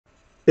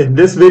In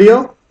this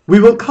video, we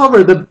will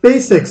cover the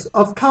basics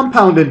of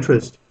compound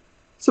interest.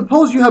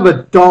 Suppose you have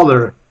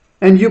 $1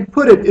 and you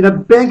put it in a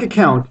bank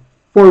account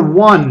for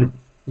 1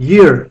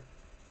 year.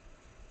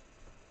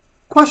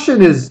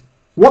 Question is,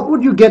 what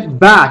would you get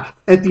back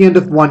at the end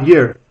of 1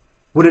 year?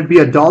 Would it be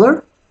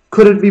 $1?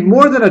 Could it be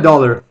more than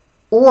 $1?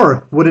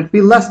 Or would it be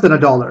less than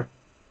 $1?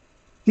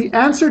 The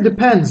answer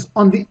depends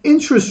on the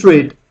interest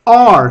rate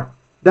R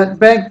that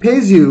bank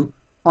pays you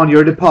on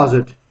your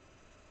deposit.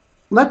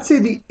 Let's say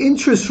the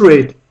interest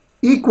rate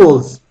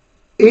equals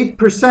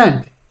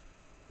 8%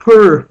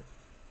 per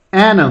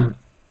annum.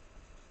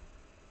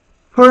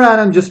 Per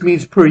annum just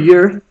means per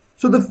year.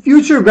 So the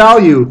future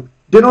value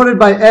denoted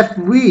by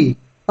FV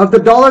of the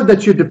dollar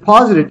that you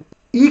deposited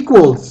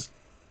equals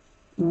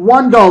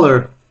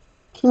 $1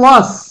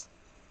 plus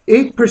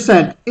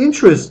 8%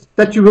 interest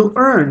that you will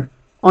earn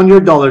on your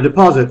dollar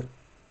deposit.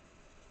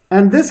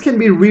 And this can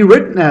be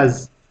rewritten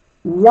as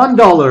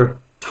 $1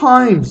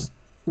 times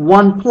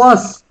 1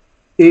 plus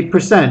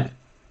 8%,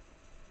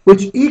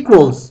 which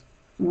equals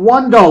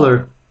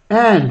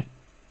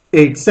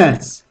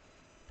 $1.08.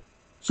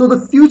 So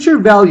the future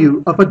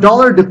value of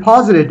 $1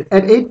 deposited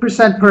at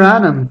 8% per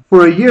annum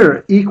for a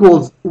year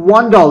equals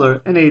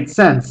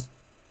 $1.08.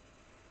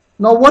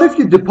 Now what if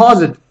you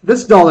deposit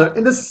this dollar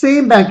in the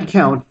same bank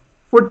account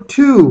for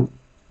 2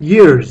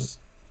 years?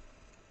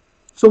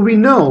 So we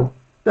know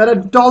that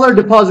 $1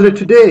 deposited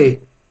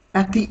today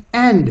at the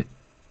end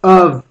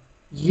of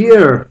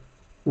year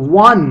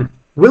 1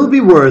 will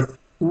be worth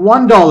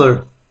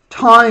 $1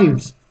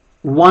 times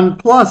 1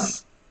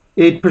 plus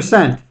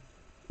 8%,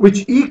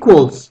 which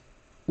equals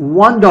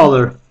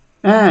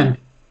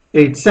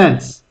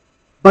 $1.08.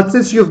 But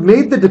since you've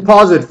made the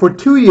deposit for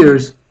 2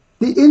 years,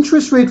 the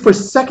interest rate for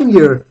second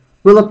year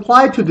will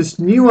apply to this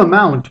new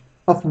amount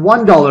of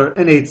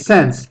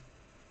 $1.08.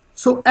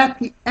 So at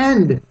the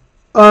end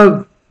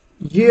of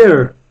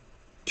year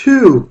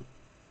 2,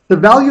 the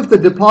value of the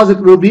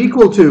deposit will be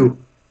equal to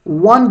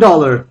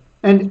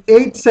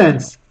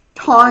 $1.08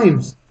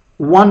 times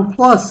 1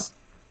 plus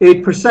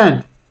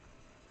 8%,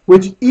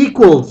 which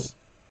equals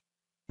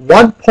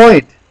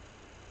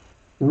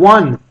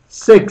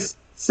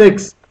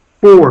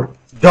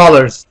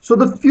 $1.1664. So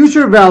the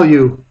future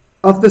value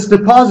of this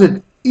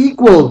deposit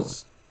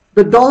equals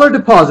the dollar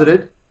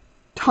deposited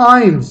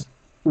times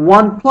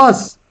 1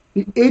 plus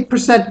the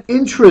 8%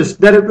 interest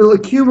that it will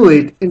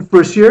accumulate in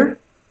first year,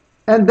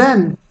 and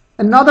then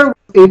another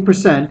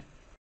 8%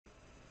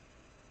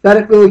 that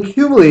it will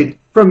accumulate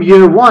from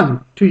year 1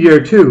 to year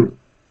 2,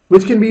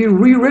 which can be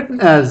rewritten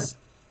as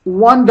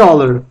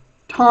 $1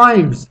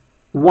 times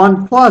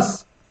 1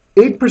 plus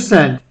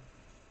 8%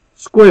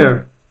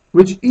 square,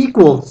 which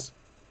equals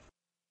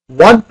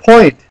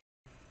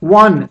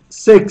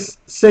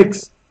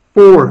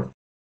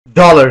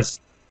 $1.1664.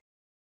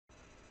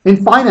 In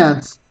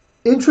finance,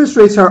 interest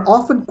rates are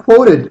often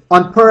quoted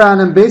on per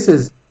annum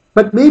basis,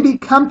 but may be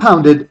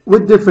compounded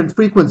with different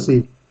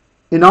frequency.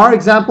 In our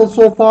example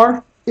so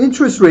far,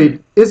 interest rate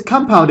is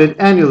compounded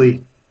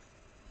annually.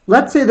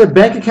 Let's say the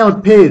bank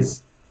account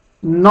pays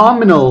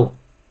nominal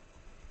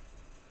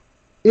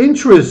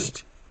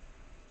interest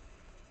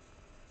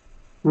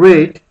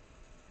rate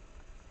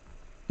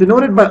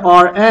denoted by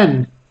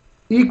Rn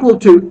equal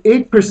to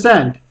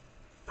 8%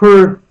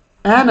 per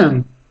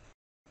annum,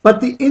 but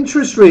the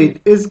interest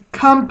rate is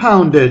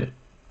compounded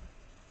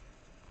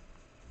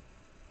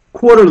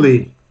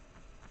quarterly.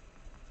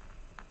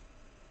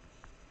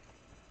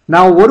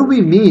 Now what do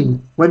we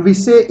mean when we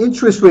say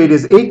interest rate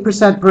is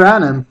 8% per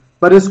annum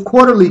but is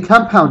quarterly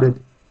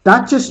compounded?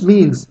 That just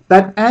means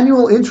that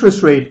annual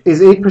interest rate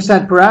is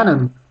 8% per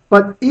annum,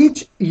 but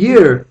each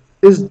year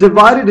is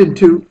divided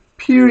into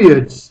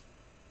periods.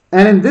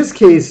 And in this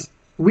case,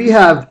 we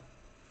have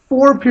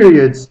 4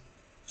 periods.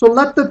 So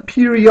let the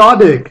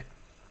periodic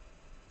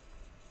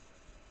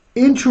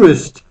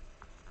interest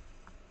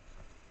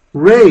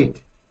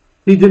rate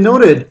be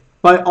denoted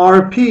by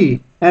Rp.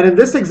 And in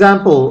this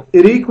example,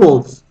 it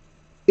equals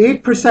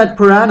 8%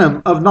 per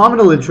annum of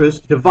nominal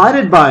interest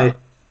divided by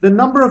the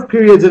number of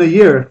periods in a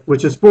year,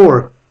 which is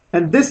 4,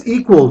 and this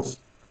equals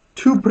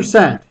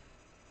 2%.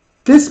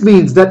 This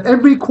means that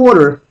every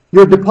quarter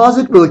your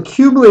deposit will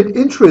accumulate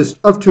interest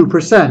of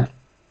 2%.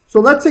 So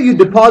let's say you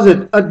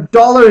deposit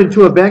 $1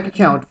 into a bank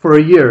account for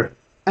a year,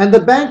 and the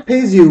bank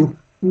pays you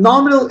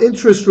nominal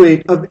interest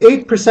rate of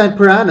 8%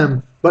 per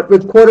annum, but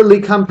with quarterly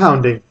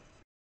compounding.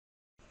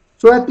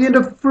 So at the end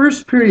of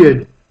first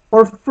period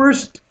or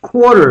first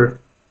quarter,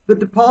 the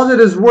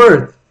deposit is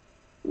worth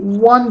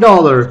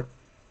 $1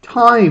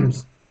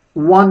 times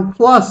 1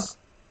 plus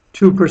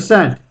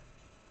 2%,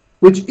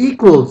 which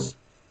equals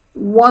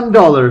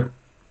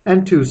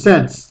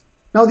 $1.02.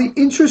 Now the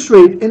interest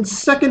rate in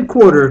second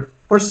quarter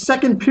or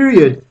second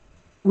period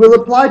will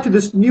apply to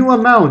this new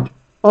amount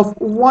of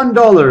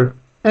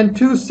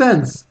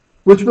 $1.02,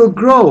 which will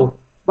grow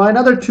by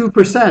another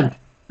 2%.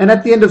 And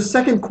at the end of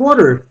second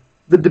quarter,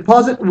 the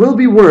deposit will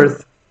be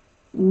worth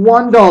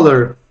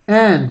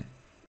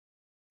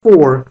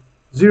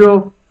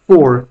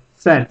 $1.04.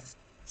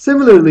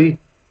 Similarly,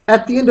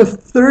 at the end of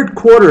third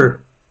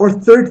quarter or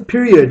third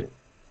period,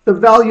 the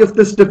value of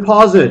this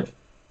deposit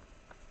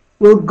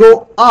will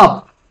go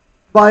up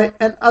by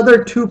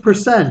another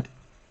 2%.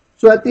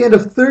 So at the end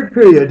of third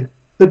period,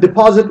 the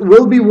deposit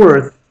will be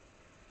worth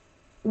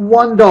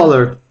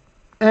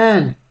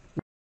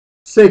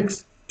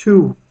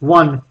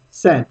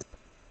 $1.621.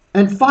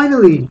 And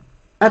finally,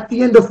 at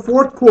the end of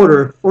fourth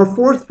quarter or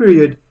fourth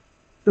period,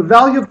 the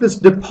value of this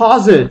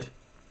deposit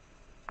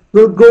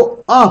will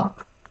go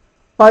up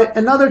by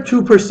another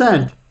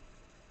 2%.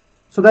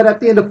 So that at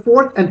the end of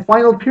fourth and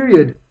final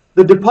period,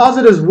 the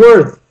deposit is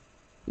worth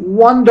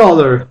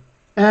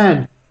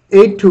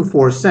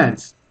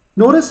 $1.824.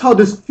 Notice how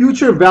this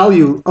future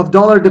value of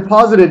dollar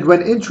deposited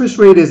when interest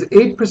rate is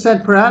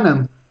 8% per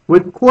annum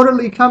with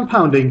quarterly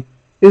compounding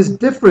is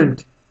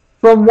different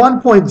from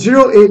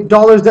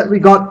 $1.08 that we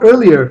got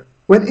earlier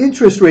when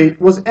interest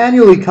rate was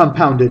annually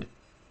compounded.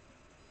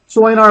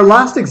 So in our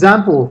last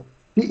example,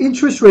 the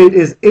interest rate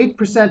is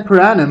 8% per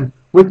annum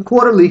with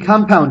quarterly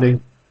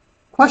compounding.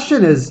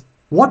 Question is,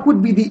 what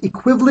would be the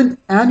equivalent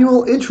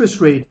annual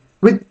interest rate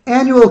with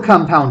annual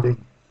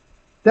compounding?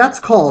 That's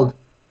called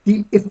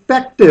the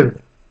effective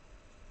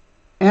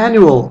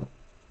annual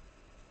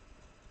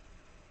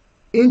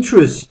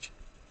interest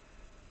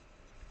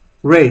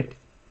rate.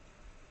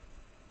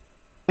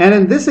 And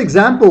in this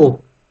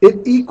example,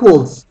 it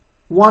equals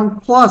 1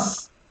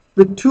 plus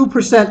the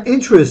 2%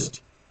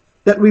 interest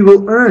that we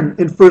will earn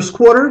in first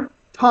quarter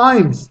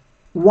times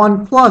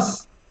 1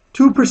 plus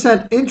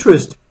 2%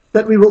 interest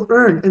that we will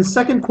earn in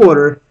second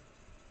quarter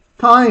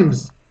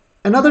times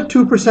another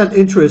 2%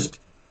 interest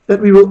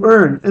that we will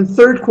earn in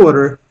third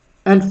quarter,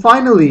 and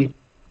finally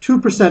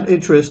 2%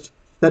 interest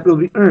that will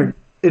be earned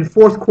in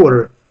fourth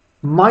quarter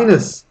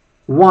minus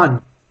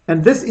 1,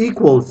 and this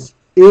equals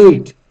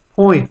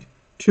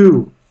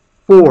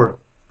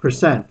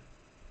 8.24%.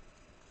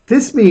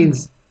 This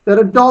means that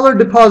a dollar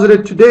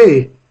deposited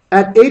today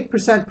at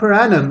 8% per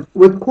annum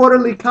with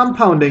quarterly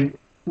compounding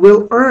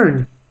will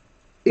earn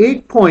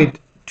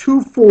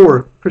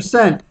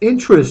 8.24%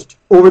 interest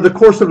over the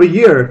course of a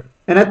year,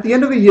 and at the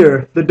end of a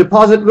year, the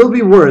deposit will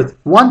be worth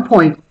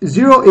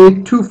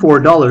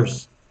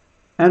 $1.0824.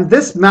 And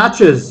this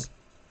matches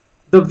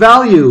the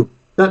value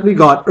that we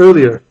got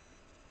earlier.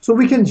 So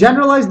we can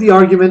generalize the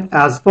argument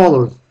as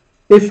follows.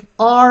 If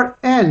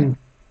Rn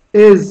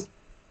is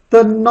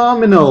the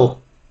nominal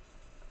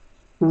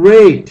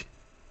rate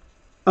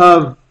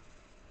of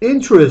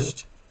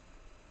interest,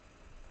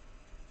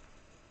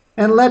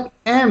 and let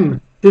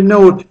M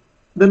denote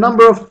the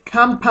number of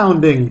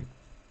compounding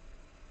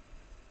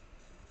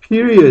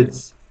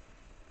periods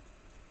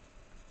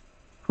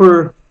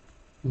per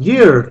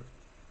year,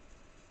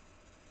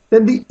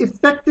 then the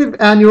effective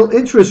annual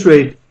interest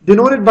rate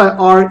denoted by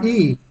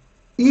RE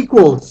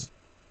equals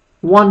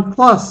 1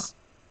 plus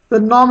the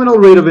nominal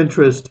rate of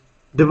interest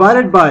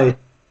divided by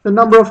the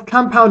number of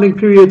compounding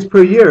periods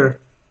per year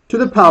to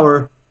the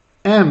power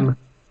M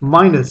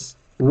minus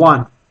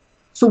 1.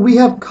 So we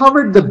have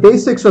covered the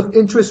basics of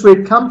interest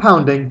rate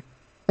compounding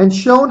and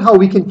shown how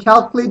we can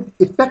calculate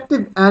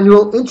effective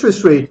annual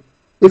interest rate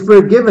if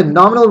we're given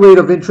nominal rate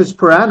of interest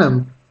per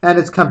annum and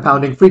its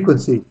compounding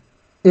frequency.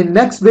 In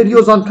next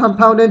videos on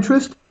compound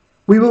interest,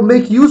 we will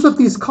make use of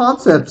these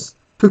concepts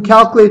to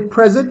calculate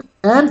present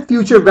and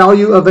future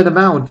value of an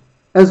amount,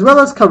 as well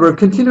as cover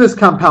continuous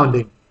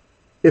compounding.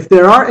 If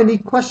there are any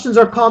questions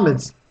or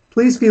comments,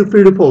 please feel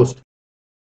free to post.